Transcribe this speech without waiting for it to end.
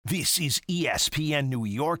This is ESPN New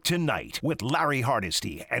York Tonight with Larry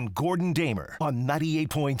Hardesty and Gordon Damer on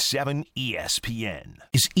 98.7 ESPN.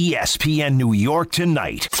 Is ESPN New York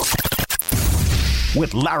Tonight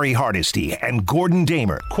with Larry Hardesty and Gordon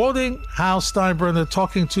Damer. Quoting Hal Steinbrenner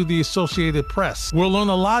talking to the Associated Press. We'll learn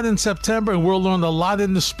a lot in September and we'll learn a lot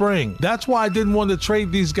in the spring. That's why I didn't want to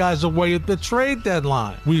trade these guys away at the trade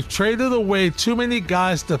deadline. We've traded away too many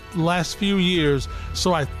guys the last few years,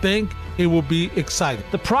 so I think it will be exciting.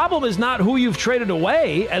 The problem is not who you've traded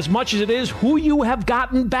away as much as it is who you have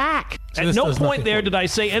gotten back. So at no point there did I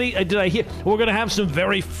say did I hear we're going to have some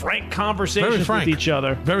very frank conversations with each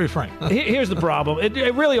other. Very frank. Here's the problem.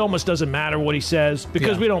 It really almost doesn't matter what he says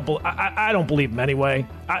because we don't. I don't believe him anyway.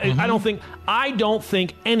 I don't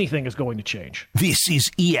think anything is going to change. This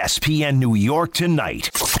is ESPN New York Tonight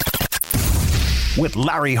with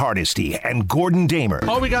Larry Hardesty and Gordon Damer.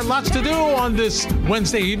 Oh, we got lots to do on this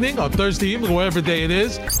Wednesday evening or Thursday evening, whatever day it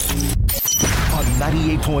is. On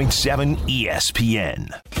 98.7 ESPN.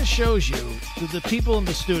 This shows you that the people in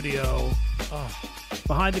the studio,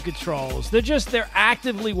 behind the controls, they're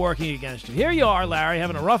actively working against you. Here you are, Larry,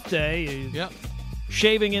 having a rough day. Yep.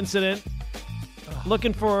 Shaving incident.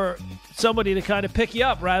 Looking for somebody to kind of pick you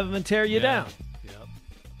up rather than tear you down. Yep.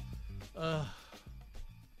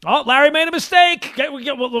 Oh, Larry made a mistake.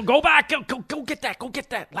 We'll go back. Go get that. Go get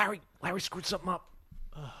that. Larry screwed something up.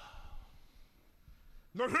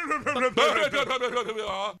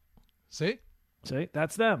 See,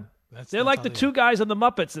 that's them. They're like the two guys on the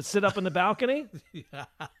Muppets that sit up in the balcony.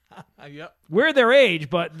 Yep. We're their age,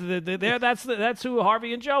 but that's who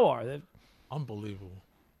Harvey and Joe are. They're unbelievable.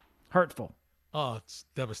 Hurtful. Oh, it's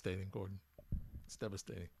devastating, Gordon. It's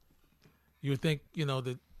devastating. You would think,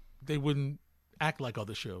 that they wouldn't act like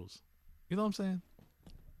other shows. You know what I'm saying?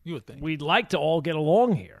 You would think. We'd like to all get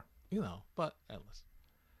along here. But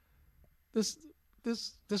listen.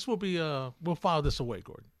 This will be we'll file this away,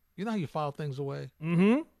 Gordon. You know how you file things away?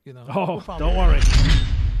 Mm-hmm. We'll don't worry.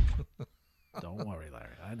 Don't worry,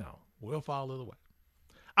 Larry. I know. We'll file it away.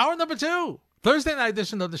 Hour number 2, Thursday night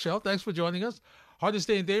edition of the show. Thanks for joining us.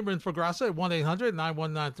 Hardesty and Damer in for Grassa at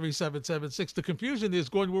 1-800-919-3776. The confusion is,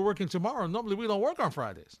 Gordon, we're working tomorrow. Normally we don't work on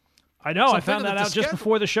Fridays. I know. So I found that out just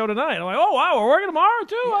before the show tonight. I'm like, oh, wow, we're working tomorrow,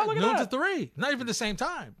 too? Yeah, oh, look at noon that. to 3. Not even the same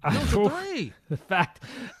time. Noon to 3. In fact,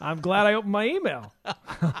 I'm glad I opened my email.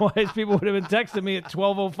 Otherwise, people would have been texting me at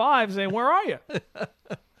 12:05 saying, where are you?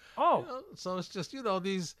 Oh. So it's just,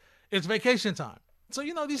 it's vacation time. So,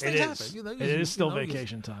 these things happen. It is still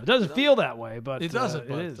vacation time. It doesn't feel that way, but it doesn't.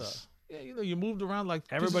 It is. You moved around like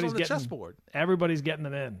everybody's on the chessboard. Everybody's getting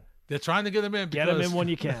them in. They're trying to get them in. Get them in when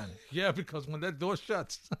you can. Yeah, because when that door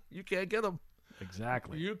shuts, you can't get them.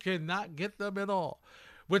 Exactly. You cannot get them at all.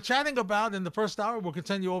 We're chatting about in the first hour. We'll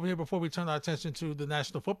continue over here before we turn our attention to the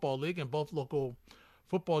National Football League, and both local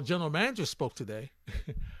football general managers spoke today.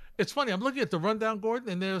 It's funny. I'm looking at the rundown, Gordon,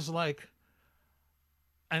 and there's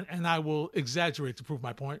and I will exaggerate to prove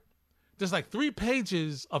my point. There's 3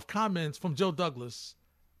 pages of comments from Joe Douglas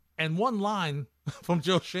and 1 line from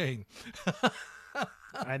Joe Shane.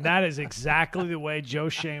 And that is exactly the way Joe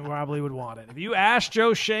Shane probably would want it. If you ask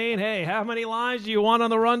Joe Shane, hey, how many lines do you want on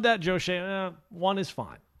the rundown? Joe Shane, 1 is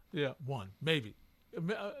fine. Yeah, 1, maybe.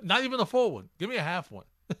 Not even a full one. Give me a half one.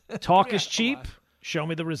 Talk is cheap. Show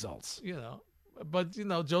me the results. But,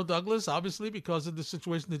 Joe Douglas, obviously, because of the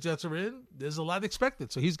situation the Jets are in, there's a lot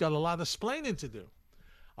expected. So he's got a lot of explaining to do.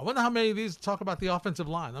 I wonder how many of these talk about the offensive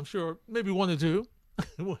line. I'm sure maybe 1 or 2.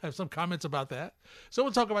 We'll have some comments about that. So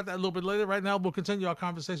we'll talk about that a little bit later. Right now, we'll continue our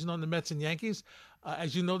conversation on the Mets and Yankees.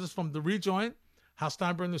 As you noticed from the rejoin, Hal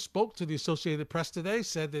Steinbrenner spoke to the Associated Press today,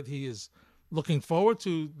 said that he is looking forward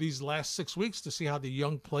to these last 6 weeks to see how the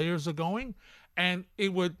young players are going. And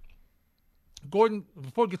it would, Gordon,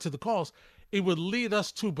 before we get to the calls, it would lead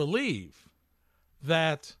us to believe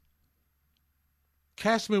that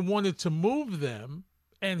Cashman wanted to move them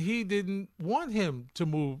and he didn't want him to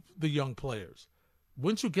move the young players.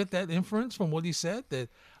 Wouldn't you get that inference from what he said, that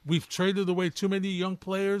we've traded away too many young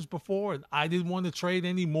players before and I didn't want to trade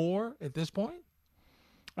any more at this point?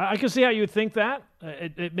 I can see how you would think that.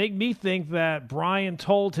 It made me think that Brian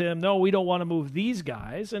told him, no, we don't want to move these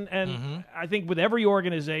guys. And I think with every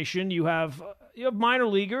organization, you have minor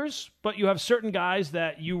leaguers, but you have certain guys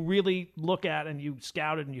that you really look at and you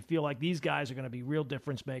scouted and you feel like these guys are going to be real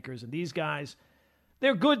difference makers. And these guys,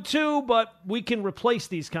 they're good too, but we can replace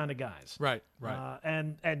these kind of guys. Right.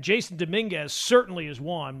 And Jason Dominguez certainly is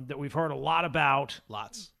one that we've heard a lot about.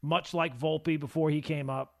 Lots. Much like Volpe before he came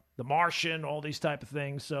up. The Martian, all these type of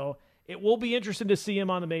things. So it will be interesting to see him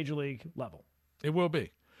on the major league level. It will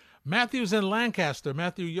be. Matthew's in Lancaster.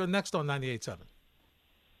 Matthew, you're next on 98.7.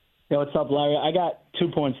 Yo, what's up, Larry? I got 2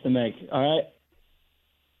 points to make. All right.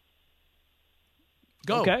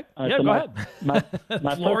 Go. Okay. All right, Yeah, so go ahead.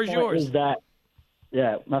 My Floor first is point yours. is that.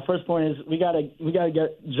 Yeah, my first point is we gotta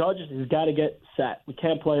get Judge has got to get set. We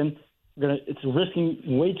can't play him. It's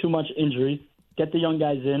risking way too much injury. Get the young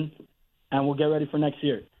guys in, and we'll get ready for next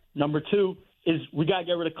year. Number 2 is we got to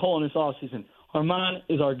get rid of Cole in this offseason. Herman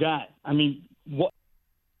is our guy. I mean, what?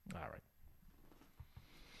 All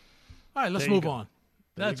right, let's There you move go. on.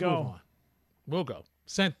 There you Let's go. move on. We'll go.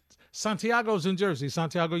 Santiago's in Jersey.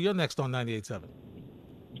 Santiago, you're next on 98.7.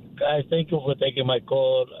 Guys, thank you for taking my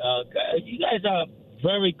call. You guys are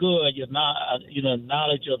very good at your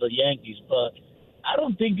knowledge of the Yankees, but I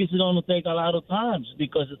don't think it's going to take a lot of times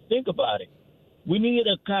because think about it. We need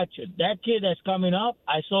a catcher. That kid that's coming up,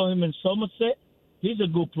 I saw him in Somerset. He's a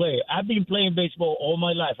good player. I've been playing baseball all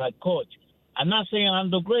my life. I coach. I'm not saying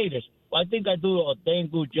I'm the greatest, but I think I do a dang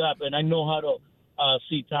good job, and I know how to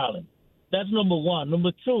see talent. That's number 1.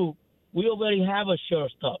 Number 2, we already have a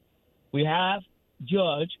shortstop. We have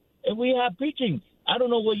Judge, and we have pitching. I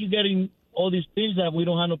don't know where you're getting all these things that we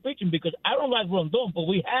don't have no pitching because I don't like Rondon, but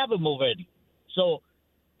we have him already. So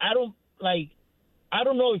I don't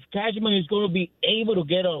know if Cashman is going to be able to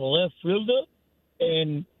get a left fielder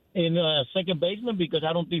and in second baseman because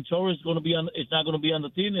I don't think Torres is going to be on. It's not going to be on the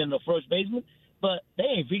team in the first baseman. But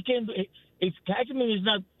dang, if Cashman is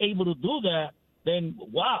not able to do that, then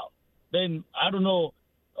wow. Then I don't know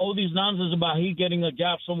all these nonsense about he getting a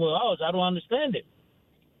job somewhere else. I don't understand it.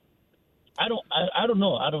 I don't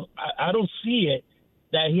know. I don't see it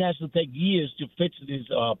that he has to take years to fix this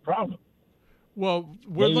problem. Well,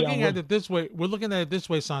 we're looking at it this way. We're looking at it this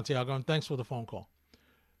way, Santiago, and thanks for the phone call.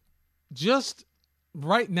 Just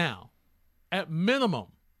right now, at minimum,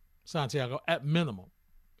 Santiago, at minimum,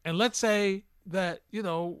 and let's say that,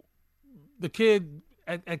 the kid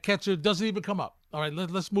at catcher doesn't even come up. All right,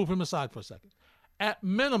 let's move him aside for a second. At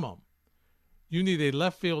minimum, you need a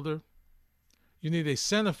left fielder, you need a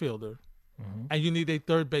center fielder, and you need a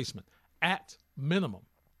third baseman. At minimum.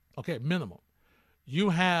 Okay, minimum. You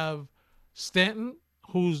have Stanton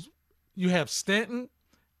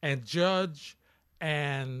and Judge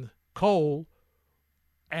and Cole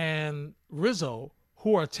and Rizzo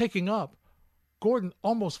who are taking up, Gordon,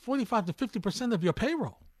 almost 45 to 50% of your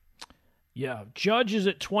payroll. Yeah, Judge is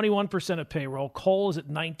at 21% of payroll. Cole is at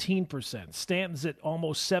 19%. Stanton's at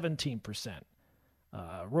almost 17%.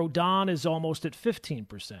 Rodon is almost at 15%.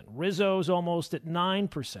 Rizzo's almost at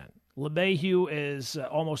 9%. LeMahieu is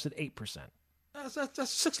almost at 8%. That's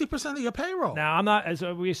 60% of your payroll. Now, I'm not, as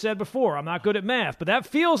we said before, I'm not good at math, but that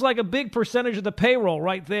feels like a big percentage of the payroll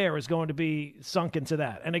right there is going to be sunk into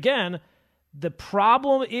that. And again, the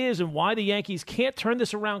problem is, and why the Yankees can't turn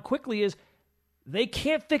this around quickly, is they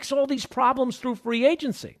can't fix all these problems through free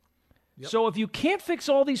agency. Yep. So if you can't fix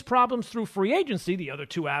all these problems through free agency, the other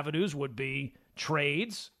two avenues would be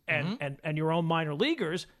trades and your own minor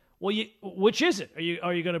leaguers. Well, which is it?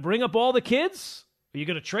 Are you going to bring up all the kids? Are you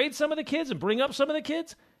going to trade some of the kids and bring up some of the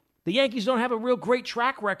kids? The Yankees don't have a real great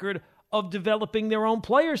track record of developing their own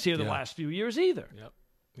players here the last few years either.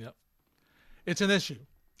 Yep. It's an issue.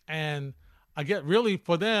 And I get really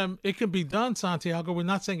for them, it can be done, Santiago. We're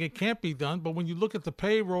not saying it can't be done, but when you look at the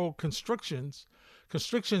payroll constrictions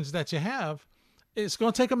that you have, it's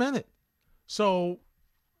going to take a minute. So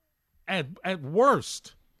at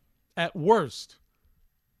worst,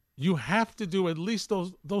 you have to do at least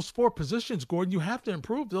those 4 positions, Gordon. You have to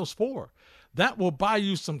improve those 4. That will buy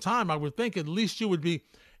you some time. I would think at least you would be,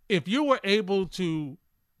 if you were able to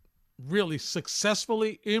really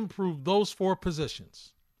successfully improve those 4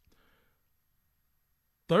 positions,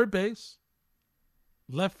 third base,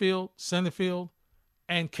 left field, center field,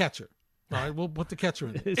 and catcher. All right, we'll put the catcher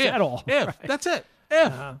in. Is that all? If. Right. That's it.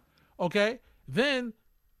 If. Okay? Then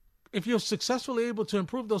if you're successfully able to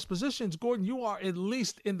improve those positions, Gordon, you are at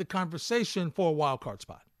least in the conversation for a wild card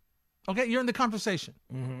spot. Okay? You're in the conversation.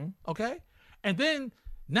 Okay? And then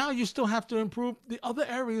now you still have to improve the other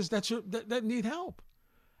areas that need help.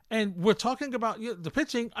 And we're talking about the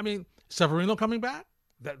pitching. I mean, Severino coming back?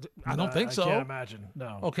 I don't think so. I can't imagine.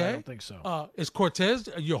 No. Okay. I don't think so. Is Cortez,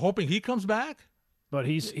 you're hoping he comes back? But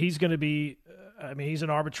he's going to be, he's an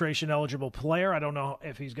arbitration-eligible player. I don't know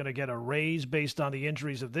if he's going to get a raise based on the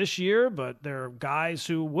injuries of this year, but there are guys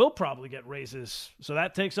who will probably get raises, so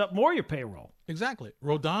that takes up more of your payroll. Exactly.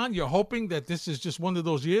 Rodon, you're hoping that this is just one of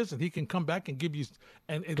those years and he can come back and give you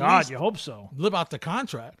and at God, least you hope so. Live out the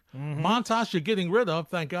contract. Montas, you're getting rid of.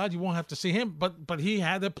 Thank God you won't have to see him, but he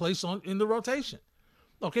had a place in the rotation.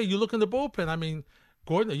 Okay, you look in the bullpen. I mean,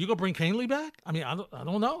 Gordon, are you going to bring Canely back? I mean, I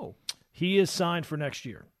don't know. He is signed for next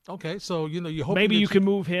year. Okay, so you hope maybe you can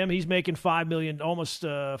move him. He's making $5 million, almost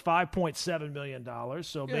 $5.7 million.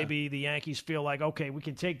 So maybe the Yankees feel like, okay, we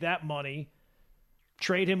can take that money,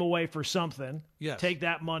 trade him away for something. Yes. Take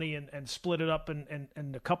that money and split it up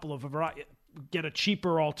and a couple of get a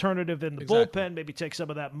cheaper alternative than the bullpen. Maybe take some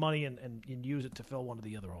of that money and use it to fill one of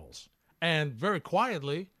the other holes. And very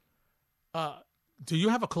quietly, do you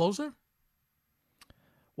have a closer?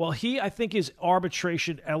 Well, I think, is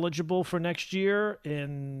arbitration eligible for next year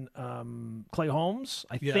in Clay Holmes.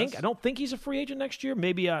 I think. I don't think he's a free agent next year.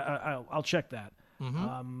 Maybe I'll check that.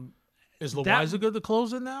 Mm-hmm. Is Loaizaga the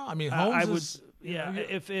closer now? I mean, Holmes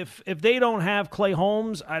If they don't have Clay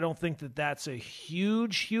Holmes, I don't think that's a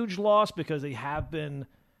huge loss because they have been.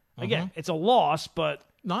 Again, it's a loss, but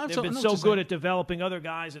they've been so good at developing other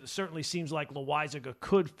guys. It certainly seems like Loaizaga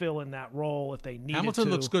could fill in that role if they needed to.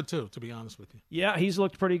 Hamilton looks good, too, to be honest with you. Yeah, he's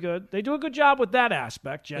looked pretty good. They do a good job with that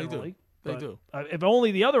aspect, generally. They do. If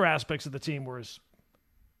only the other aspects of the team were as...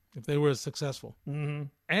 If they were as successful. Mm-hmm.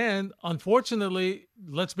 And, unfortunately,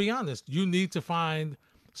 let's be honest, you need to find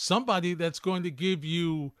somebody that's going to give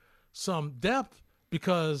you some depth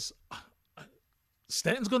because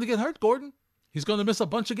Stanton's going to get hurt, Gordon. He's going to miss a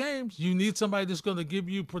bunch of games. You need somebody that's going to give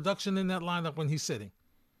you production in that lineup when he's sitting.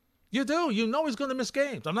 You do. You know he's going to miss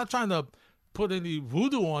games. I'm not trying to put any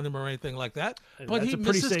voodoo on him or anything like that, but he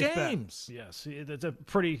misses games. Bet. Yes, it's a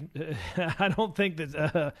pretty – I don't think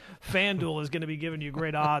that FanDuel is going to be giving you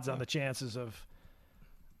great odds on the chances of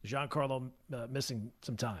Giancarlo missing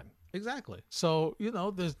some time. Exactly. So,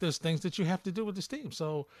 there's things that you have to do with this team.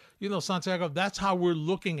 So, Santiago, that's how we're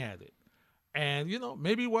looking at it. And,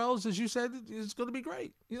 maybe Wells, as you said, is going to be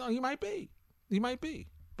great. He might be. He might be.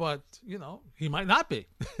 But, he might not be.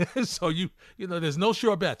 So, there's no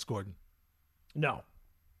sure bets, Gordon. No.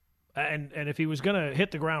 And if he was going to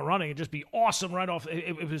hit the ground running, it'd just be awesome right off.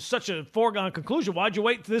 It was such a foregone conclusion. Why'd you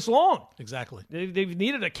wait this long? Exactly. They've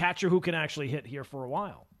needed a catcher who can actually hit here for a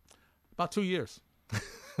while. About 2 years.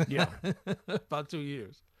 Yeah. About 2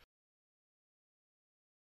 years.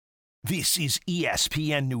 This is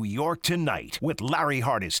ESPN New York Tonight with Larry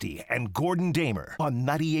Hardesty and Gordon Damer on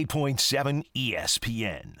 98.7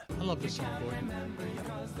 ESPN. I love this song, Gordon.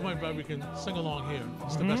 Come on, everybody, we can sing along here.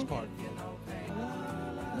 It's the best part.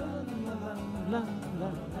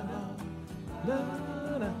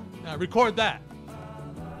 Now, record that.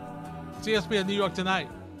 It's ESPN New York Tonight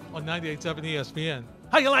on 98.7 ESPN.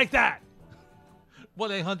 How you like that?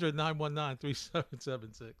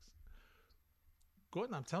 1-800-919-3776.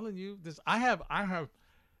 Gordon, I'm telling you this.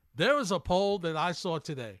 There was a poll that I saw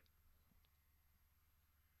today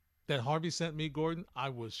that Harvey sent me, Gordon. I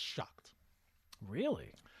was shocked.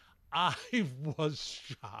 Really? I was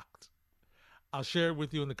shocked. I'll share it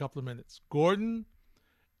with you in a couple of minutes. Gordon,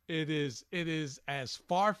 it is as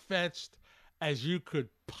far-fetched as you could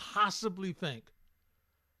possibly think.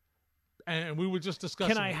 And we were just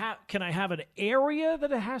discussing. Can I have an area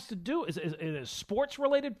that it has to do? Is it a sports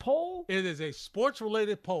related poll? It is a sports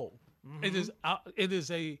related poll. Mm-hmm.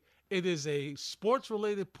 It is a sports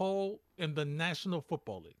related poll in the National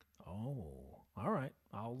Football League. Oh, all right.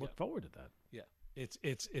 I'll look forward to that. Yeah, it's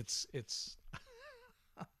it's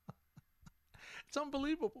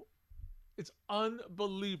unbelievable. It's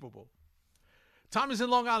unbelievable. Tommy's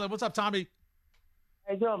in Long Island. What's up, Tommy?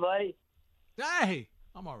 How you doing, buddy? Hey,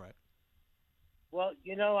 I'm all right. Well,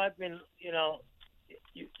 I've been,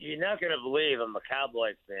 you're not going to believe I'm a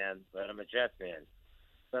Cowboy fan, but I'm a Jet fan.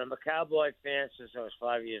 But I'm a Cowboy fan since I was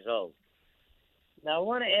 5 years old. Now, I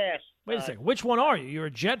want to ask. Wait a second. Which one are you? You're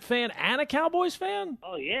a Jet fan and a Cowboys fan?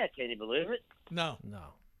 Oh, yeah. Can you believe it? No.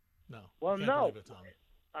 Well, no. It,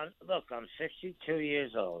 look, I'm 62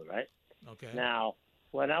 years old, right? Okay. Now,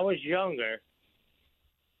 when I was younger,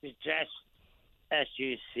 the Jets,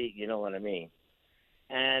 SUC, you know what I mean?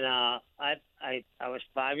 And I was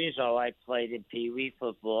 5 years old. I played in Pee Wee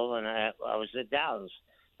football, and I was at Dallas.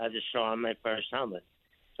 I just saw my first helmet.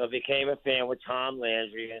 So I became a fan with Tom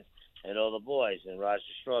Landry and all the boys and Roger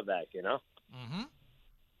Staubach, Mm-hmm.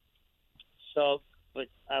 So, but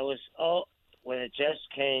I was when it just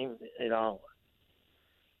came,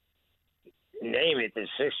 name it, in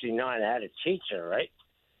 69, I had a teacher, right?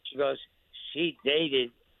 She goes, she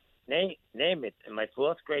dated, name it, and my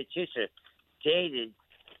fourth grade teacher dated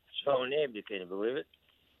Joe Namath. Can you believe it?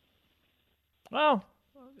 Well,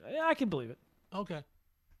 yeah, I can believe it. Okay.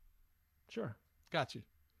 Sure. Got you.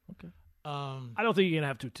 Okay. I don't think you can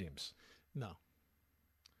have two teams. No.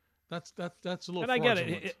 That's a little. And I get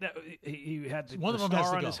it. He had the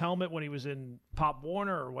star on his helmet when he was in Pop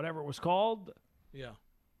Warner or whatever it was called. Yeah.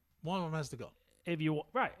 One of them has to go.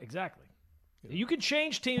 Right, exactly. You can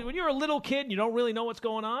change teams. When you're a little kid and you don't really know what's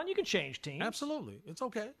going on, you can change teams. Absolutely. It's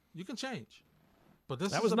okay. You can change. But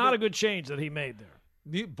that was not a good change that he made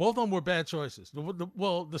there. Both of them were bad choices.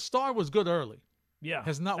 The Star was good early. Yeah.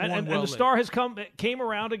 Has not won and well the Star has came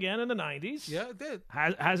around again in the 90s. Yeah, it did.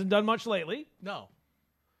 Hasn't done much lately. No.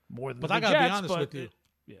 More than but the I got to Jets, be honest with you.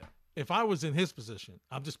 Yeah. If I was in his position,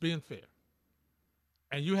 I'm just being fair,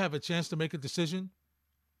 and you have a chance to make a decision,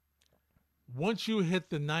 once you hit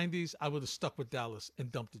the 90s, I would have stuck with Dallas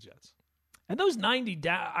and dumped the Jets. And those 90,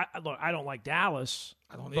 look, I don't like Dallas.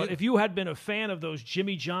 But if you had been a fan of those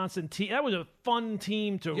Jimmy Johnson team, that was a fun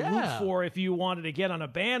team to root for if you wanted to get on a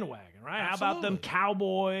bandwagon, right? Absolutely. How about them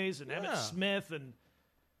Cowboys and Emmitt Smith and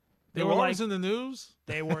they were always in the news.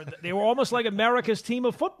 They were almost like America's team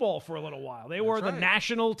of football for a little while. They were the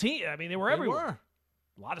national team. I mean, they were everywhere.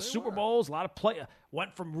 A lot of Super Bowls, a lot of play.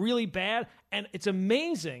 Went from really bad, and it's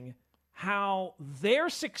amazing how their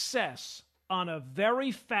success on a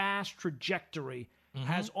very fast trajectory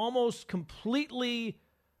has almost completely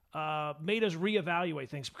made us reevaluate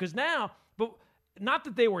things. Because now, but not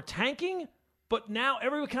that they were tanking, but now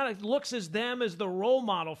everyone kind of looks as them as the role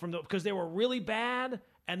model because they were really bad,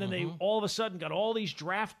 and then they all of a sudden got all these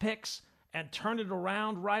draft picks and turned it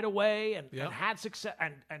around right away and had success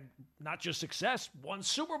and not just success, won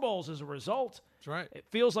Super Bowls as a result. That's right. It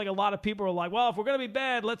feels like a lot of people are like, well, if we're going to be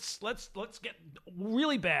bad, let's get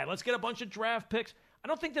really bad. Let's get a bunch of draft picks. I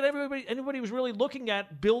don't think that anybody was really looking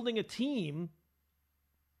at building a team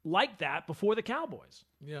like that before the Cowboys.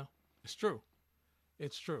 Yeah, it's true.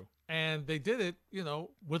 It's true. And they did it,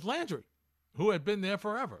 with Landry, who had been there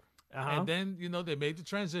forever. And then, they made the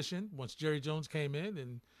transition once Jerry Jones came in,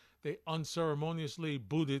 and they unceremoniously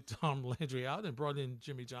booted Tom Landry out and brought in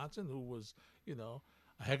Jimmy Johnson, who was,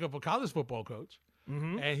 a heck of a college football coach.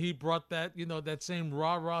 And he brought that, that same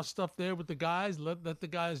rah-rah stuff there with the guys, let the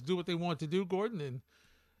guys do what they want to do, Gordon. And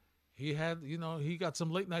he had, he got some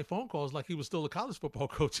late-night phone calls like he was still a college football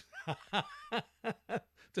coach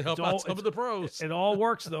to help out some of the pros. It all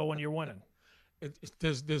works, though, when you're winning.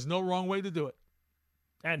 There's no wrong way to do it.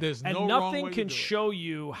 And no nothing can show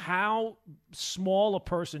you how small a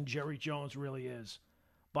person Jerry Jones really is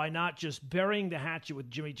by not just burying the hatchet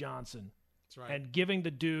with Jimmy Johnson. That's right. And giving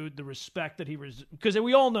the dude the respect that because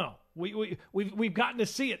we all know we've gotten to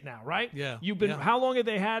see it now, right? Yeah. How long have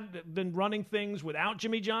they been running things without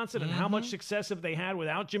Jimmy Johnson, and how much success have they had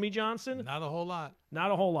without Jimmy Johnson? Not a whole lot.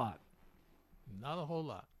 Not a whole lot. Not a whole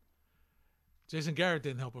lot. Jason Garrett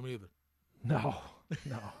didn't help him either. No.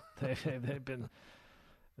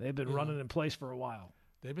 They've been running in place for a while.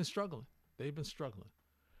 They've been struggling.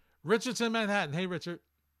 Richard's in Manhattan. Hey, Richard.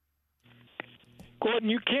 Gordon,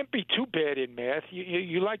 you can't be too bad in math.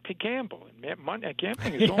 You like to gamble.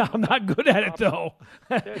 Gambling is all I'm not good at it, though.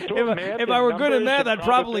 If I were good at math, I'd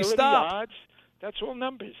probably stop. Odds. That's all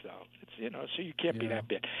numbers, though. So you can't be that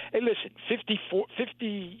bad. Hey, listen,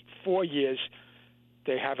 54 years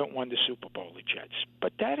they haven't won the Super Bowl, the Jets.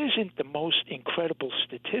 But that isn't the most incredible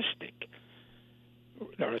statistic.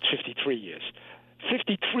 No, it's 53 years.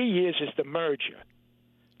 53 years is the merger.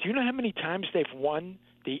 Do you know how many times they've won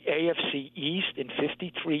the AFC East in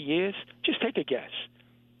 53 years? Just take a guess.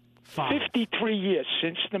 5. 53 years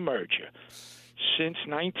since the merger, since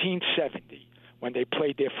 1970, when they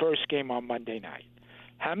played their first game on Monday night.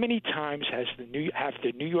 How many times have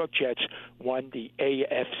the New York Jets won the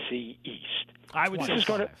AFC East? I would say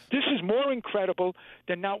 5. This is more incredible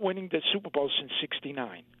than not winning the Super Bowl since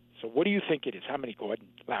 '69. So what do you think it is? How many, Gordon?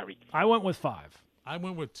 Larry? I went with 5. I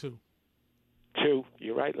went with 2. 2.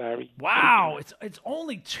 You're right, Larry. Wow, it's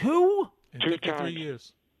only 2? In 2 53 times.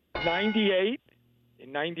 years. 98.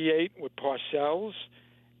 In 98 with Parcells,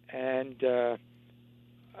 and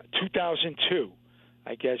 2002.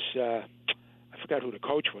 I guess I forgot who the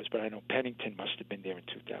coach was, but I know Pennington must have been there in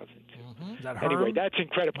 2002. Anyway, that's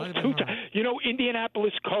incredible.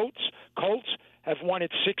 Indianapolis Colts have won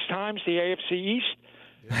it 6 times, the AFC East.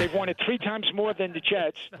 Yeah. They've won it 3 times more than the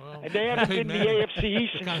Jets, and they haven't been in the AFC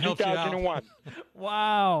East since 2001.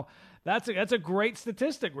 Wow. That's a great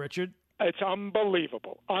statistic, Richard. It's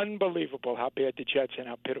unbelievable how bad the Jets and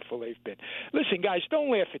how pitiful they've been. Listen, guys,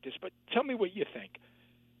 don't laugh at this, but tell me what you think.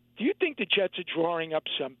 Do you think the Jets are drawing up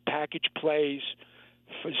some package plays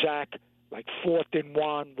for Zach, like 4th and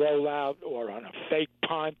 1 rollout or on a fake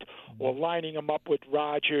punt or lining him up with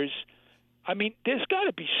Rodgers? I mean, there's got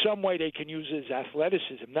to be some way they can use his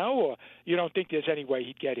athleticism, no? Or you don't think there's any way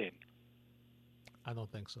he'd get in? I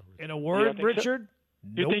don't think so. In a word, Richard? So?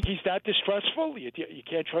 You think he's that distrustful? You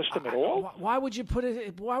can't trust him at all? Why would you put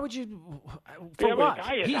it? Why would you? For what?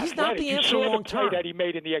 He's not the answer long term. You saw the play that he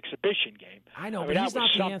made in the exhibition game. I know, but he's not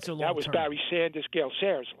the answer long term. That was Barry Sanders, Gale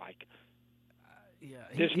Sayers like. Yeah,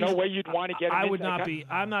 There's no way you'd want to get him. I would not be.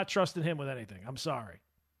 I'm not trusting him with anything. I'm sorry.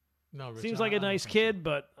 No, Rich, seems like a nice kid,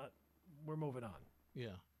 but we're moving on. Yeah,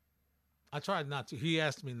 I tried not to. He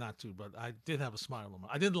asked me not to, but I did have a smile on my.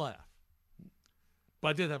 I didn't laugh, but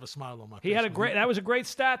I did have a smile on my face. He had a great. That was a great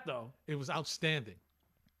stat, though. It was outstanding.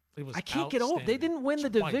 It was. I can't get over. They didn't win the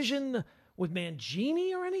division with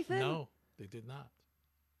Mangini or anything. No, they did not.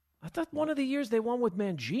 I thought one of the years they won with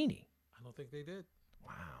Mangini. I don't think they did.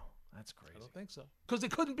 Wow, that's crazy. I don't think so. Because they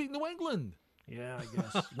couldn't beat New England. Yeah, I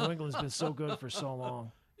guess New England's been so good for so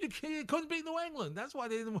long. You couldn't beat New England. That's why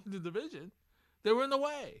they didn't win the division. They were in the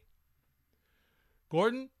way.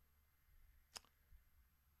 Gordon,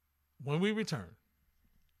 when we return,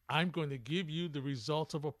 I'm going to give you the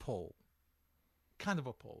results of a poll. Kind of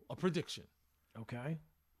a poll, a prediction. Okay.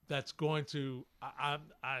 That's going to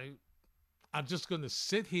I'm just going to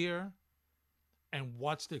sit here and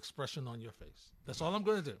watch the expression on your face. That's all I'm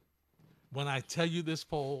going to do when I tell you this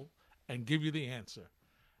poll and give you the answer.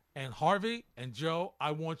 And Harvey and Joe,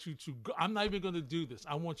 I want you to go. I'm not even going to do this.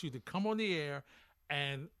 I want you to come on the air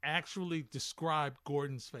and actually describe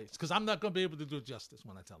Gordon's face, because I'm not going to be able to do it justice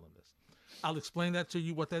when I tell him this. I'll explain that to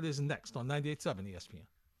you, what that is, next on 98.7 ESPN.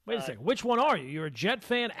 Wait a second. Which one are you? You're a Jet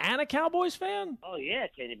fan and a Cowboys fan? Oh, yeah.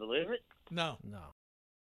 Can you believe it? No.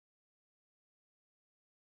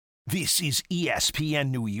 This is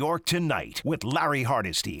ESPN New York Tonight with Larry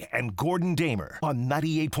Hardesty and Gordon Damer on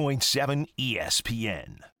 98.7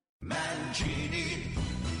 ESPN. Mangini,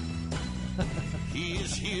 he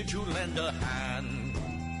is here to lend a hand.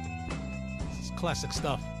 This is classic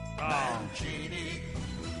stuff. Mangini,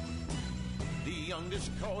 the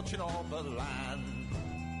youngest coach in all the land.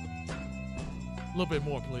 A little bit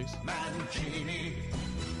more, please. Mangini,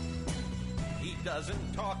 he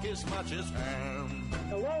doesn't talk as much as Ham.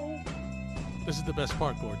 Hello? This is the best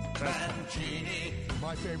part, Gordon. Mangini,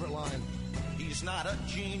 my favorite line. He's not a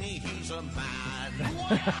genie, he's a man.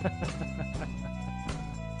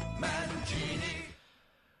 Mangini.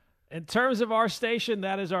 In terms of our station,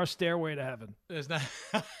 that is our stairway to heaven. There's not.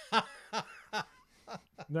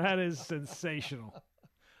 That is sensational.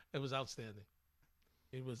 It was outstanding.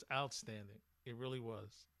 It was outstanding. It really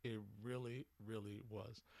was. It really, really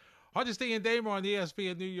was. Hardesty and Damer on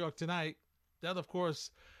ESPN New York Tonight. That, of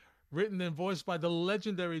course, written and voiced by the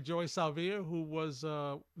legendary Joey Salvia, who was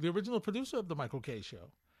the original producer of the Michael Kay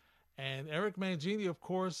Show. And Eric Mangini, of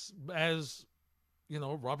course, as you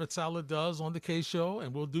know, Robert Saleh does on the Kay Show,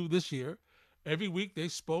 and will do this year. Every week they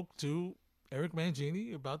spoke to Eric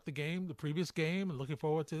Mangini about the game, the previous game, and looking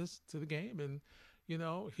forward to the game. And you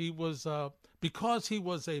know, he was because he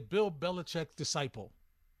was a Bill Belichick disciple,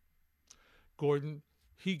 Gordon,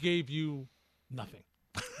 he gave you nothing.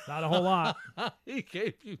 Not a whole lot. He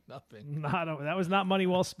gave you nothing. That was not money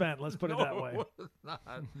well spent. Let's put it that way. It was not.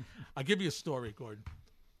 I'll give you a story, Gordon,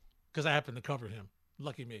 because I happen to cover him.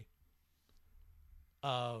 Lucky me.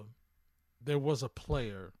 There was a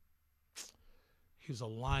player. He was a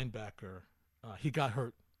linebacker. He got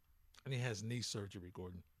hurt, and he has knee surgery,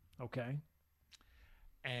 Gordon. Okay.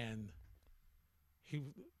 And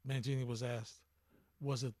Mangini was asked,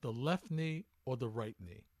 was it the left knee or the right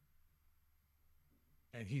knee?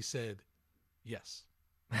 And he said, yes.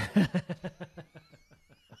 It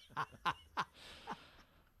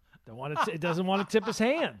doesn't want to tip his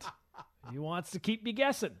hand. He wants to keep you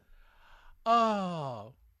guessing.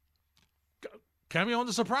 Oh. Cameo on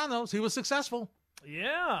The Sopranos. He was successful.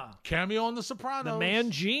 Yeah. Cameo on The Sopranos. The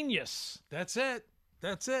man genius. That's it.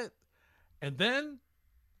 And then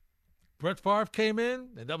Brett Favre came in,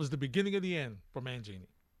 and that was the beginning of the end for Mangini.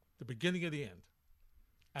 The beginning of the end.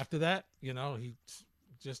 After that, you know, he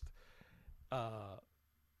just,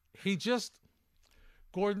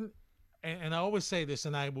 Gordon, and I always say this,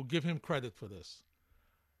 and I will give him credit for this.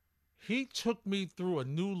 He took me through a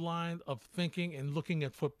new line of thinking and looking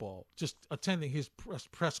at football, just attending his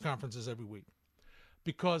press conferences every week.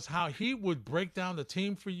 Because how he would break down the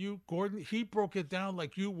team for you, Gordon, he broke it down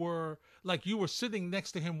like you were sitting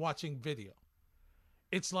next to him watching video.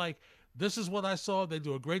 It's like, this is what I saw. They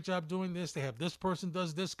do a great job doing this. They have this person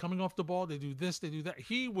does this coming off the ball. They do this, they do that.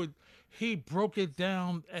 He broke it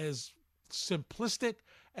down as simplistic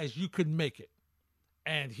as you could make it.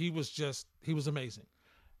 And he was amazing.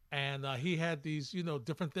 And he had these, you know,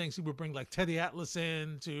 different things. He would bring like Teddy Atlas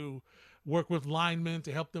in to work with linemen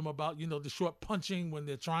to help them about, you know, the short punching when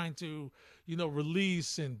they're trying to, you know,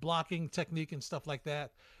 release and blocking technique and stuff like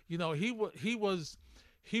that. You know, he was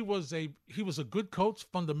a good coach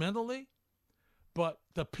fundamentally, but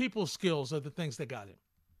the people skills are the things that got him.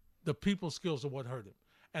 The people skills are what hurt him.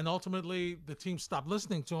 And ultimately the team stopped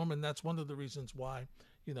listening to him. And that's one of the reasons why,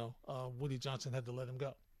 you know, Woody Johnson had to let him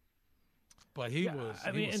go. But he was.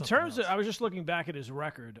 I he mean, was in something terms of, else. I was just looking back at his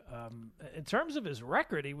record. In terms of his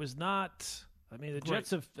record, he was not. I mean, the Great.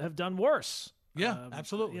 Jets have done worse. Yeah,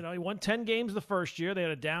 absolutely. You know, he won 10 games the first year. They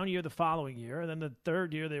had a down year the following year, and then the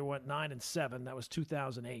third year they went 9-7. That was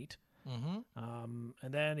 2008. And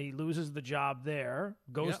then he loses the job there,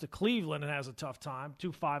 goes to Cleveland and has a tough time.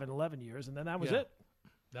 5-11 years, and then that was it.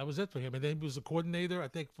 That was it for him. And then he was a coordinator, I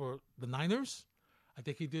think, for the Niners. I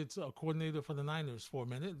think he did a coordinator for the Niners for a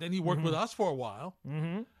minute. Then he worked with us for a while.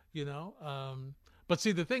 You know, but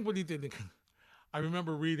see, the thing what he did, I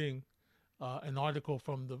remember reading an article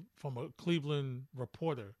from a Cleveland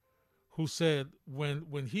reporter who said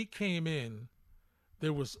when he came in,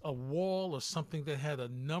 there was a wall or something that had a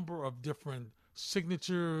number of different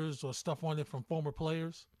signatures or stuff on it from former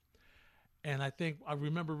players. And I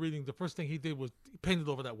remember reading the first thing he did was he painted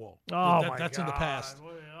over that wall. Oh, That's God. in the past.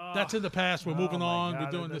 Oh. That's in the past. We're moving on. God. We're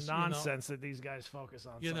doing the this nonsense that these guys focus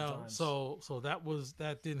on. You know, sometimes. so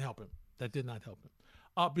that didn't help him. That did not help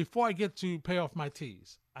him. Before I get to pay off my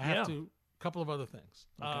tees, I have a couple of other things.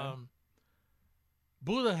 Okay.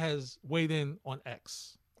 Buddha has weighed in on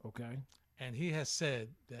X. Okay. And he has said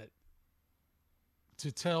that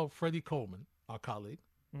to tell Freddie Coleman, our colleague,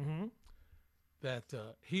 that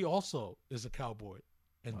he also is a Cowboy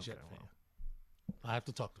and Jet fan. I have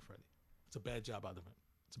to talk to Freddie. It's a bad job out of him.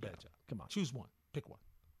 It's a bad job. Come on. Choose one. Pick one.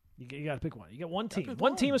 You got to pick one. You got one team. pick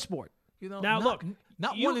One one. team of sport. You know, Now, look.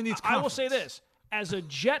 not one in each I will conference. say this. As a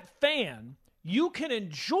Jet fan, you can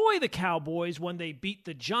enjoy the Cowboys when they beat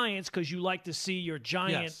the Giants because you like to see your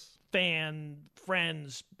Giant fan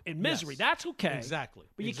friends in misery. Yes. That's okay. Exactly.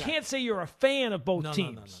 But you Exactly. can't say you're a fan of both No,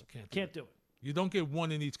 teams. Can't do it. You don't get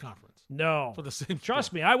one in each conference. No. For the same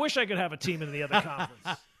Trust me, I wish I could have a team in the other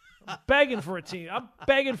conference. I'm begging for a team. I'm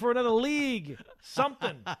begging for another league.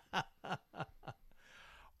 Something.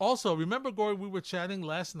 Also, remember, Gordon, we were chatting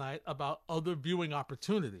last night about other viewing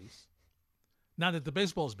opportunities. Now that the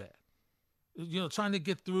baseball's bad, you know, trying to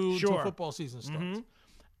get through until football season starts.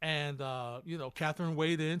 And, you know, Catherine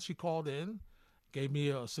weighed in. She called in, gave me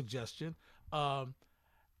a suggestion.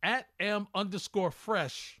 At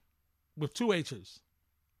M_fresh with 2 H's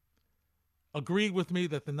agreed with me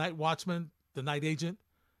that the Night Watchman, the Night Agent,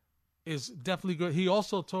 is definitely good. He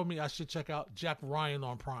also told me I should check out Jack Ryan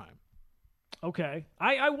on Prime. Okay.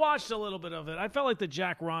 I watched a little bit of it. I felt like the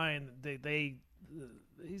Jack Ryan,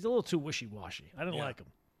 he's a little too wishy-washy. I didn't like him.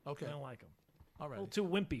 Okay. I don't like him. All right. A little too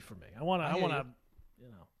wimpy for me. I want to, you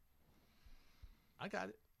know. I got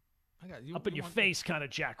it. You, up in your face kind of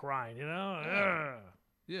Jack Ryan, you know?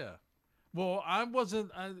 Yeah. Well, I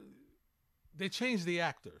wasn't. They changed the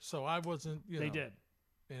actor, so I wasn't. They did.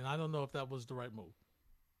 And I don't know if that was the right move.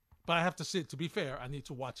 But I have to see it. To be fair, I need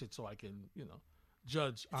to watch it so I can, you know,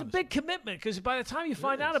 judge. It's a big commitment because by the time you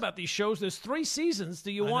find out about these shows, there's 3 seasons.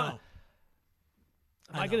 Do you want?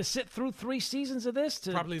 Am I going to sit through 3 seasons of this?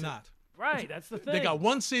 Probably not. Right, that's the thing. They got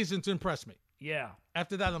 1 season to impress me. Yeah.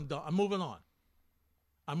 After that, I'm done. I'm moving on.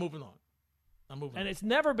 And it's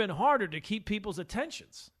never been harder to keep people's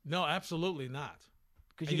attentions. No, absolutely not.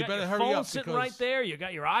 Because you got better your hurry phone up sitting right there. You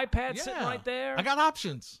got your iPad sitting right there. I got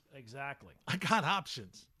options. Exactly. I got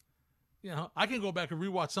options. You know, I can go back and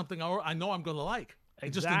rewatch something I know I'm going to like.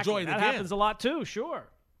 And just enjoy it again. That happens a lot too, sure.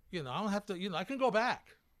 You know, I don't have to, you know, I can go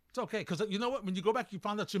back. It's okay. Because you know what? When you go back, you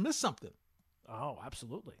find out you missed something. Oh,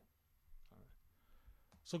 absolutely. All right.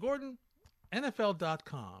 So, Gordon,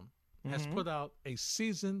 NFL.com has put out a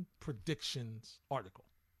season predictions article.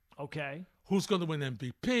 Okay. Who's going to win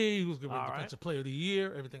MVP? Who's going to win Defensive Player of the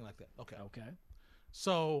Year? Everything like that. Okay.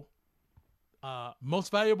 So,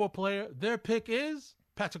 most valuable player, their pick is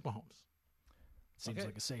Patrick Mahomes. Seems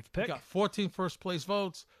like a safe pick. He got 14 first-place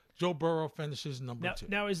votes. Joe Burrow finishes number 2.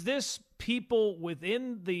 Now, is this people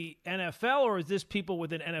within the NFL or is this people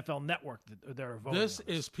within NFL Network that are voting? This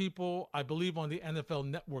is people, I believe, on the NFL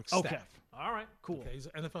Network staff. Okay. All right. Cool. Okay. These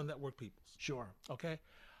are NFL Network people. Sure. Okay.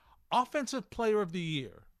 Offensive Player of the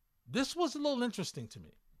Year. This was a little interesting to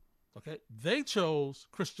me. Okay. They chose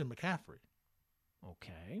Christian McCaffrey.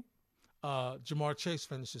 Okay. Jamar Chase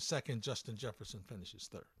finishes 2nd. Justin Jefferson finishes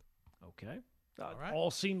 3rd. Okay. All right. All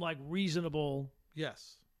seem like reasonable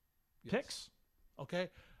Yes. picks. Okay.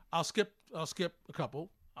 I'll skip a couple.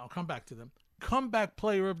 I'll come back to them. Comeback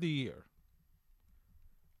Player of the Year.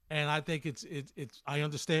 And I think it's I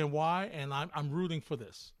understand why, and I'm rooting for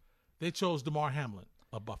this. They chose DeMar Hamlin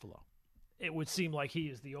of Buffalo. It would seem like he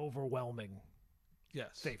is the overwhelming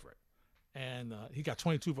favorite. And he got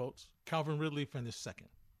 22 votes. Calvin Ridley finished 2nd.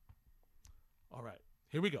 All right.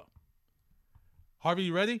 Here we go. Harvey,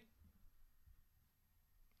 you ready?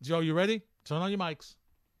 Joe, you ready? Turn on your mics.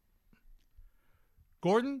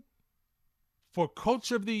 Gordon, for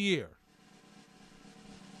Coach of the Year,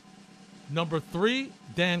 Number 3,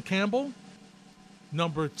 Dan Campbell.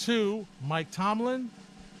 Number 2, Mike Tomlin.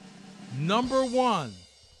 Number 1,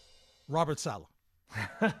 Robert Saleh.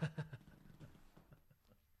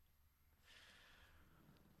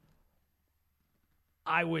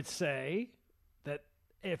 I would say that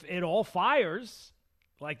if it all fires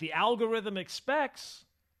like the algorithm expects,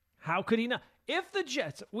 how could he not? If the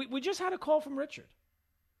Jets, we just had a call from Richard,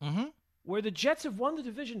 where the Jets have won the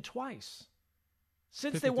division twice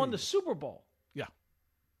since they won the Super Bowl. Yeah.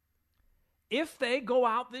 If they go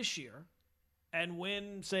out this year and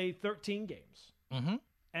win, say, 13 games,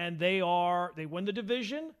 and they win the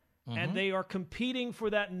division, and they are competing for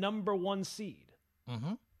that number 1 seed,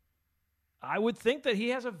 I would think that he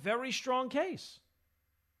has a very strong case.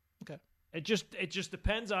 Okay. It just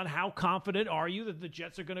depends on how confident are you that the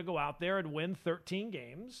Jets are going to go out there and win 13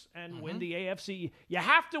 games and win the AFC. You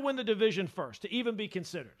have to win the division first to even be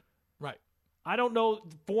considered. Right. I don't know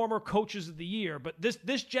former coaches of the year, but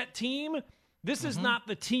this Jet team, this is not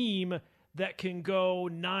the team that can go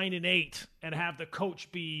 9-8 and have the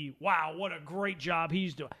coach be, wow, what a great job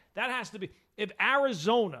he's doing. That has to be, if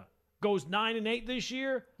Arizona goes 9-8 this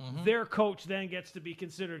year, their coach then gets to be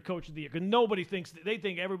considered coach of the year. Because nobody thinks, they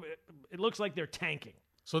think everybody, it looks like they're tanking.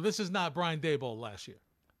 So this is not Brian Daboll last year.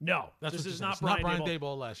 No, this is not Brian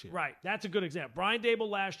Daboll last year. Right, that's a good example. Brian Daboll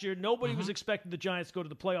last year, nobody was expecting the Giants to go to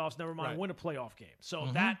the playoffs, never mind win a playoff game. So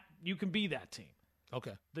that, you can be that team.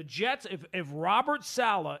 Okay. The Jets, if Robert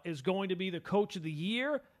Saleh is going to be the coach of the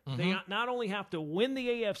year, they not only have to win the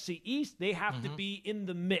AFC East, they have to be in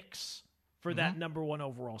the mix for that number 1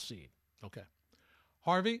 overall seed. Okay.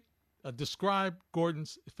 Harvey, describe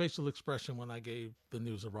Gordon's facial expression when I gave the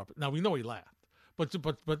news of Robert. Now, we know he laughed, but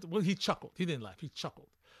well, he chuckled. He didn't laugh. He chuckled.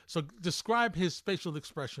 So describe his facial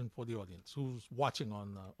expression for the audience who's watching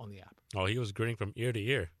on the app. Oh, he was grinning from ear to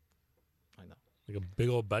ear. I know. Like a big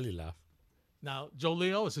old belly laugh. Now, Joe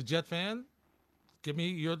Leo is a Jet fan. Give me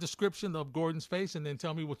your description of Gordon's face and then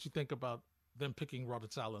tell me what you think about them picking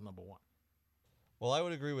Robert Saleh number 1. Well, I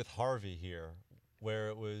would agree with Harvey here, where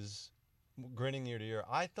it was grinning ear to ear.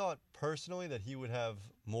 I thought personally that he would have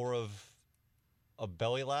more of a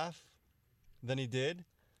belly laugh than he did.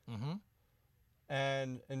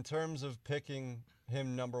 And in terms of picking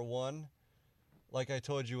him number 1, like I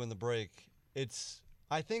told you in the break,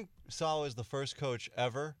 I think Saleh is the first coach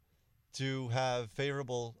ever to have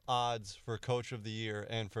favorable odds for coach of the year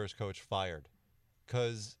and first coach fired.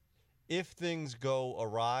 Because if things go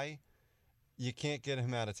awry, you can't get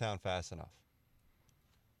him out of town fast enough.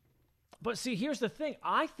 But see, here's the thing.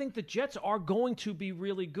 I think the Jets are going to be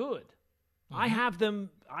really good. I have them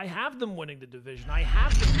winning the division. I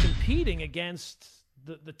have them competing against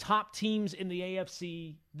the top teams in the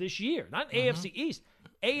AFC this year. Not AFC East,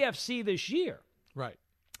 AFC this year. Right.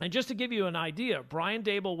 And just to give you an idea, Brian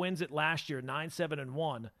Daboll wins it last year,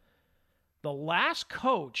 9-7-1. The last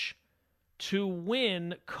coach to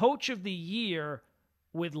win Coach of the Year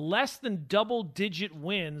with less than double-digit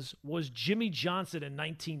wins was Jimmy Johnson in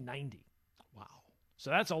 1990. Wow. So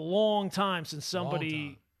that's a long time since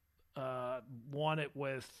somebody won it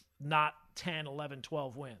with not 10, 11,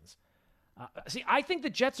 12 wins. See, I think the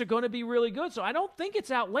Jets are going to be really good, so I don't think it's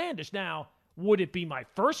outlandish. Now, would it be my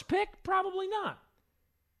first pick? Probably not.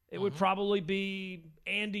 It would probably be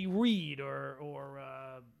Andy Reid or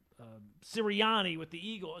Sirianni with the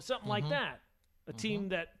Eagles, or something like that. A team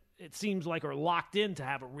that it seems like are locked in to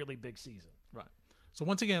have a really big season. Right. So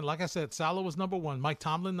once again, like I said, Saleh was number 1, Mike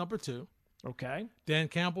Tomlin number 2. Okay. Dan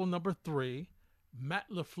Campbell number 3. Matt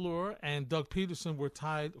LaFleur and Doug Peterson were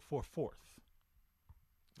tied for 4th.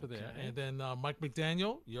 There. And then Mike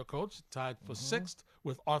McDaniel, your coach, tied for 6th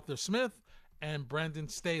with Arthur Smith and Brandon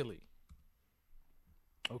Staley.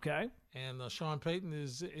 Okay. And Sean Payton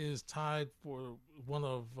is tied for one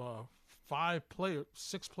of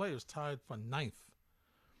 6 players tied for 9th.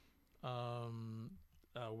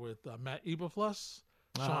 With Matt Eberflus,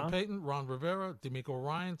 Sean Payton, Ron Rivera, D'Amico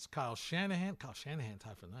Ryans, Kyle Shanahan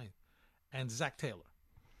tied for 9th, and Zach Taylor.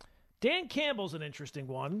 Dan Campbell's an interesting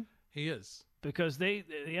one. He is. Because the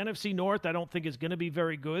NFC North, I don't think is going to be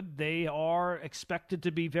very good. They are expected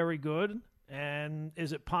to be very good. And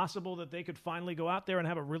is it possible that they could finally go out there and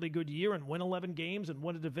have a really good year and win 11 games and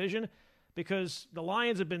win a division? Because the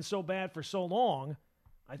Lions have been so bad for so long,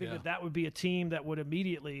 I think that would be a team that would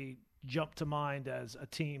immediately jump to mind as a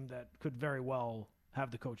team that could very well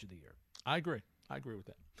have the coach of the year. I agree with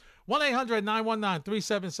that.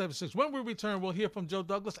 1-800-919-3776. When we return, we'll hear from Joe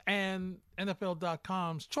Douglas and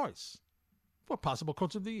NFL.com's choice for possible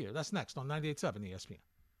coach of the year. That's next on 98.7 ESPN.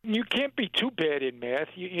 You can't be too bad in math.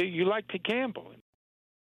 You like to gamble.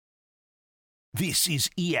 This is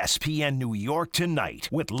ESPN New York Tonight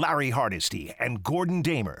with Larry Hardesty and Gordon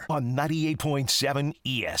Damer on 98.7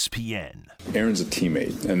 ESPN. Aaron's a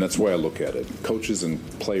teammate, and that's the way I look at it. Coaches and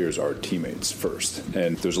players are teammates first,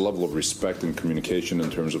 and there's a level of respect and communication in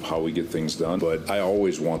terms of how we get things done, but I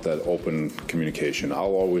always want that open communication.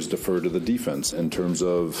 I'll always defer to the defense in terms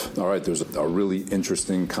of, all right, there's a really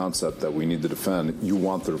interesting concept that we need to defend. You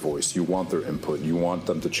want their voice. You want their input. You want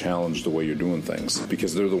them to challenge the way you're doing things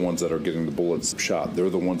because they're the ones that are getting the bullets shot.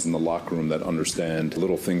 They're the ones in the locker room that understand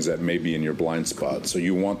little things that may be in your blind spot. So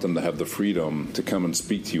you want them to have the freedom to come and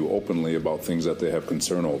speak to you openly about things that they have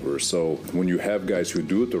concern over. So when you have guys who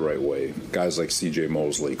do it the right way, guys like C.J.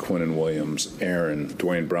 Mosley, Quinnen Williams, Aaron,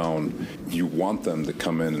 Dwayne Brown, you want them to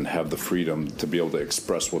come in and have the freedom to be able to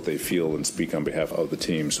express what they feel and speak on behalf of the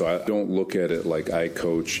team. So I don't look at it like I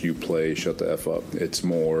coach, you play, shut the F up. It's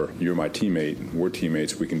more, you're my teammate, we're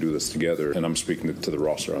teammates, we can do this together, and I'm speaking to the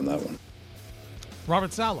roster on that one.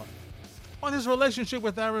 Robert Saleh. On his relationship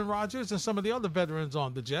with Aaron Rodgers and some of the other veterans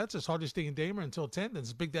on the Jets, it's Hardesty and Damer until 10.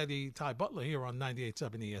 It's Big Daddy Ty Butler here on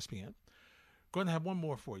 98.7 ESPN. Going to have one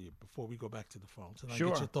more for you before we go back to the phones. And I'll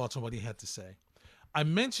get your thoughts on what he had to say. I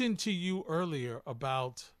mentioned to you earlier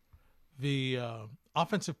about the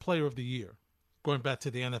Offensive Player of the Year, going back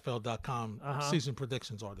to the NFL.com season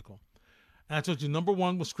predictions article. And I told you number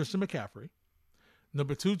 1 was Christian McCaffrey.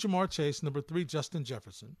 Number 2, Jamar Chase. Number 3, Justin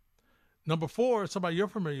Jefferson. Number 4, somebody you're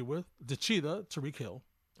familiar with, the Cheetah, Tyreek Hill.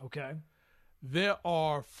 Okay. There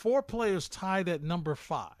are 4 players tied at number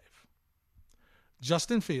 5.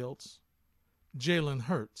 Justin Fields, Jalen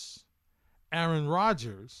Hurts, Aaron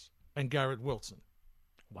Rodgers, and Garrett Wilson.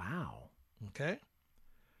 Wow. Okay.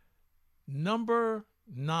 Number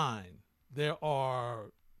 9, there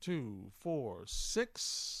are 2, 4,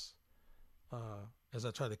 6. As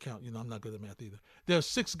I try to count, I'm not good at math either. There are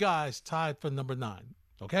 6 guys tied for number 9.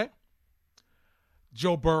 Okay.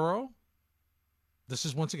 Joe Burrow, this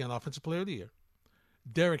is once again Offensive Player of the Year.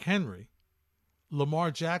 Derrick Henry,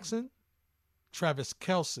 Lamar Jackson, Travis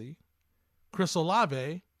Kelce, Chris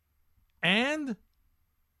Olave, and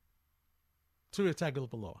Tua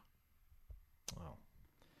Tagovailoa. Wow.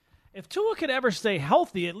 If Tua could ever stay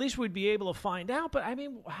healthy, at least we'd be able to find out. But, I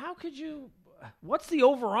mean, how could you – what's the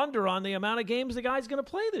over-under on the amount of games the guy's going to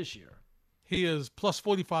play this year? He is plus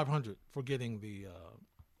 4,500 for getting the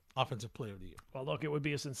Offensive Player of the Year. Well, look, it would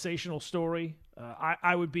be a sensational story.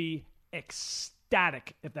 I would be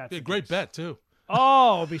ecstatic if that's a great bet too.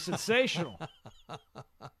 Oh, it'd be sensational.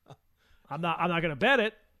 I'm not going to bet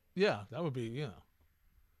it. Yeah, that would be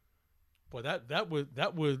Boy,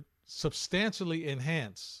 that would substantially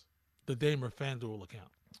enhance the Damer FanDuel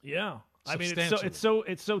account. Yeah, I mean it's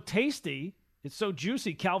so tasty, it's so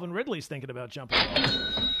juicy. Calvin Ridley's thinking about jumping.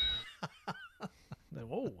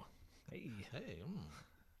 Whoa, hey.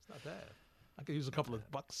 It's not bad. I could use a couple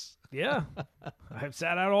of bucks. Yeah. I've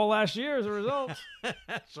sat out all last year as a result.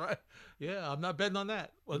 That's right. Yeah, I'm not betting on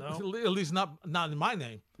that. Well, No. At least not in my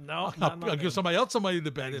name. No, I'll give somebody else some money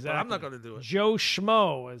to bet it, but I'm not going to do it. Joe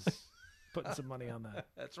Schmo is putting some money on that.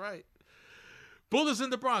 That's right. Buddha's in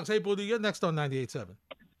the Bronx. Hey, Buddha, you're next on 98.7.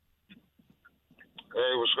 Hey,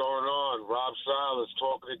 what's going on? Rob Silas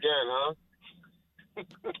talking again, huh?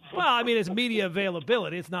 Well, I mean, it's media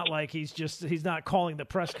availability. It's not like he's not calling the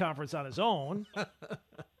press conference on his own.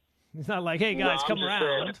 He's not like, hey, guys, come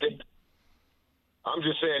around. I'm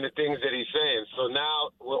just saying the things that he's saying. So now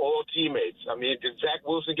we're all teammates. I mean, did Zach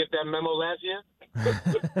Wilson get that memo last year?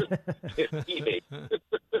 Teammates.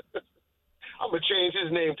 I'm going to change his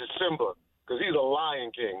name to Simba because he's a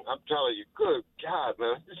Lion King. I'm telling you, good God,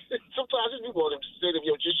 man. Sometimes you want him to say to him,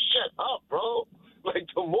 yo, just shut up, bro. Like,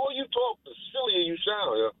 the more you talk, the sillier you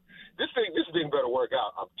sound. You know? This thing better work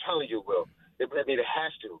out. I'm telling you, Will. It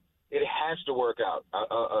has to. It has to work out.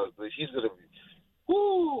 He's going to be,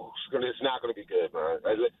 it's not going to be good, man.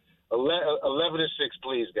 11-6,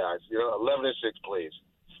 please, guys. 11-6, please.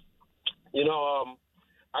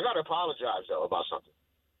 I got to apologize, though, about something.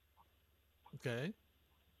 Okay.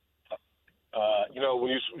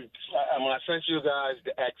 When I sent you guys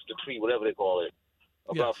the tweet, whatever they call it,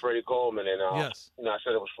 about Freddie Coleman, and I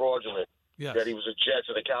said it was fraudulent, that he was a Jets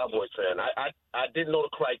and a Cowboys fan. I didn't know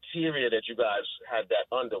the criteria that you guys had that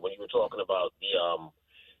under when you were talking about the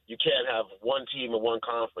you can't have one team in one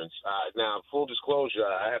conference. Now, full disclosure,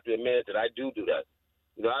 I have to admit that I do that.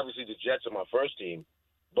 Obviously the Jets are my first team,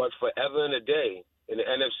 but forever and a day in the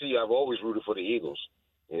NFC, I've always rooted for the Eagles.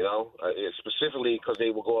 Specifically because they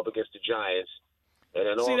will go up against the Giants. And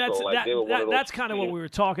then that's kind of what we were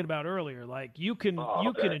talking about earlier. Like you can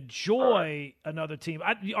enjoy another team.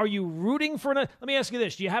 Are you rooting for another? Let me ask you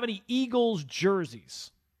this: do you have any Eagles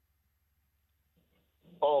jerseys?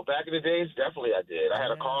 Oh, back in the days, definitely I did. I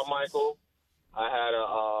had a Carmichael. I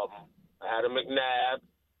had a McNabb.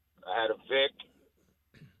 I had a Vic.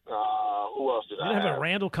 Who else did I have? You have a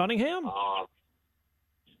Randall Cunningham?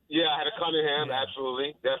 Yeah, I had a Cunningham,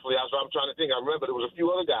 absolutely. Definitely. That's what I'm trying to think. I remember there was a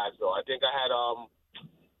few other guys, though. I think I had,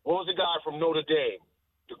 what was the guy from Notre Dame?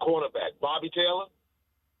 The cornerback, Bobby Taylor?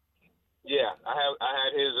 Yeah, I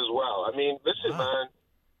had his as well. I mean, listen, man.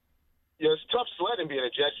 You know, it's tough sledding being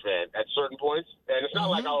a Jets fan at certain points. And it's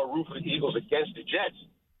not like I would root for the Eagles against the Jets.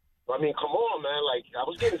 I mean, come on, man. Like, I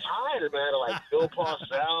was getting tired, man, of, like, Bill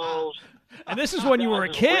Parcells. And this is when you were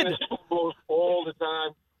a kid. All the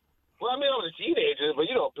time. Well, I mean, I was a teenager, but,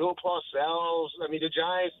 you know, Bill Parcells. I mean, the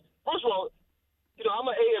Giants. First of all, you know, I'm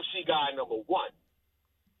an AFC guy, number one.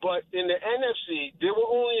 But in the NFC, there were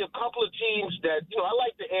only a couple of teams that, you know, I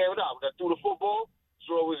like to air it out, that threw the football.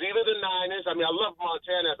 So it was either the Niners. I mean, I love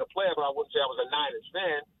Montana as a player, but I wouldn't say I was a Niners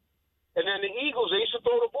fan. And then the Eagles, they used to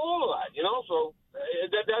throw the ball a lot, you know. So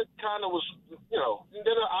that kind of was, you know. And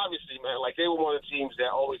then obviously, man, like they were one of the teams that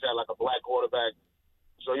always had like a black quarterback.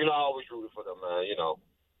 So, you know, I always rooted for them, man, you know.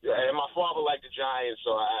 And my father liked the Giants,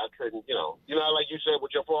 so I couldn't, you know, like you said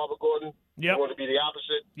with your father, Gordon. Yep. You want to be the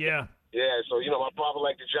opposite. Yeah. Yeah, so, you know, my father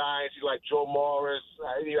liked the Giants. He liked Joe Morris.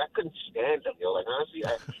 I couldn't stand them, you know. Like, honestly,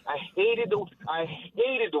 I hated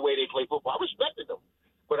the way they played football. I respected them,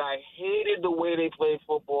 but I hated the way they played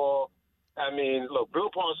football. I mean, look,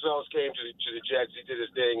 Bill Parcells came to the Jets. He did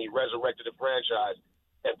his thing. He resurrected the franchise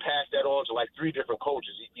and passed that on to, like, 3 different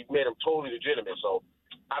coaches. He made them totally legitimate. So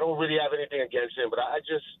I don't really have anything against him, but I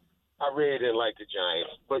really didn't like the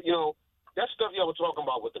Giants. But, you know, that stuff y'all were talking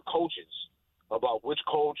about with the coaches, about which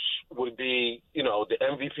coach would be, you know, the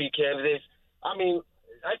MVP candidates. I mean,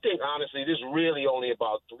 I think, honestly, there's really only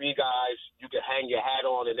about 3 guys you can hang your hat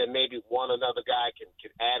on, and then maybe another guy can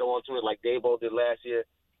add on to it like Dabo did last year.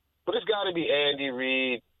 But it's got to be Andy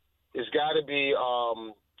Reid. It's got to be,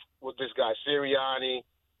 with this guy, Sirianni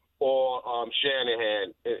or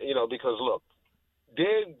Shanahan, you know, because, look,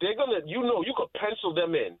 they're going to, you know, you could pencil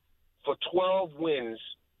them in for 12 wins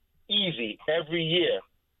easy every year.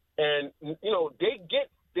 And, you know,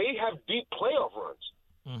 they have deep playoff runs.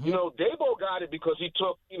 Mm-hmm. You know, Dabo got it because he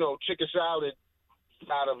took, you know, chicken salad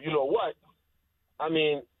out of, you know what. I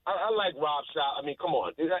mean, I like Rob Saleh. I mean, come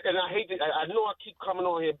on. And I hate to, I know I keep coming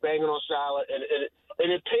on here banging on Saleh,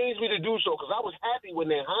 and it pains me to do so because I was happy when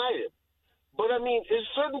they hired him. But, I mean, at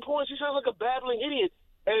certain points, he sounds like a babbling idiot.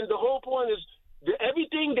 And the whole point is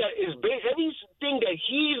everything that he's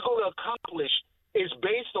going to accomplish is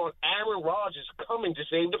based on Aaron Rodgers coming to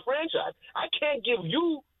save the franchise. I can't give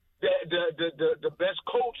you the best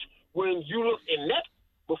coach when you look inept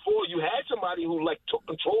before you had somebody who, like, took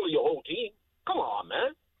control of your whole team. Come on,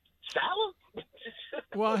 man. Saleh?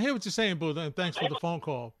 Well, I hear what you're saying, Boo, and thanks for the phone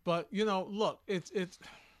call. But, you know, look, it's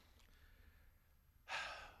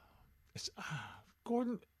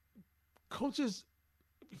Gordon, coaches,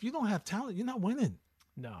 if you don't have talent, you're not winning.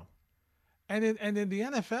 No. And in the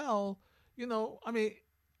NFL, you know, I mean,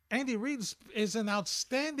 Andy Reid is an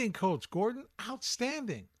outstanding coach, Gordon,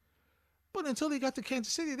 outstanding. But until he got to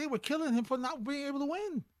Kansas City, they were killing him for not being able to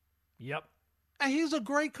win. Yep. And he's a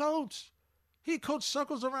great coach. He coached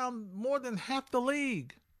circles around more than half the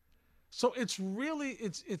league. So it's really,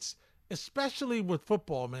 it's especially with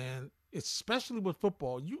football, man. Especially with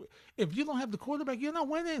football. If you don't have the quarterback, you're not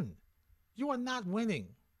winning. You are not winning.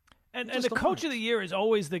 And the coach of the year is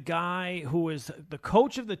always the guy who is the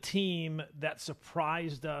coach of the team that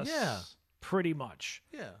surprised us pretty much.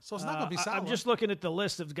 Yeah, so it's not going to be Saleh. I'm just looking at the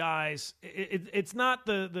list of guys. It's not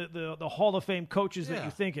the Hall of Fame coaches that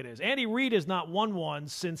you think it is. Andy Reid has not won one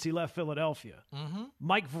since he left Philadelphia. Mm-hmm.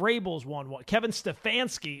 Mike Vrabel's won one. Kevin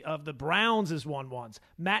Stefanski of the Browns has won once.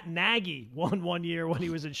 Matt Nagy won one year when he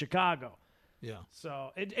was in Chicago. Yeah.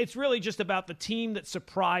 So it's really just about the team that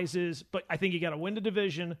surprises, but I think you got to win the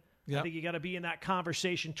division. Yep. I think you got to be in that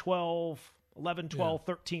conversation 11, 12,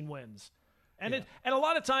 13 wins. And and a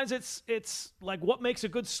lot of times it's like what makes a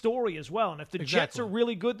good story as well. And if the Jets are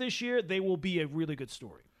really good this year, they will be a really good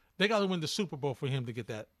story. They got to win the Super Bowl for him to get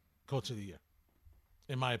that Coach of the Year,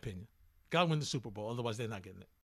 in my opinion. Got to win the Super Bowl, otherwise they're not getting it.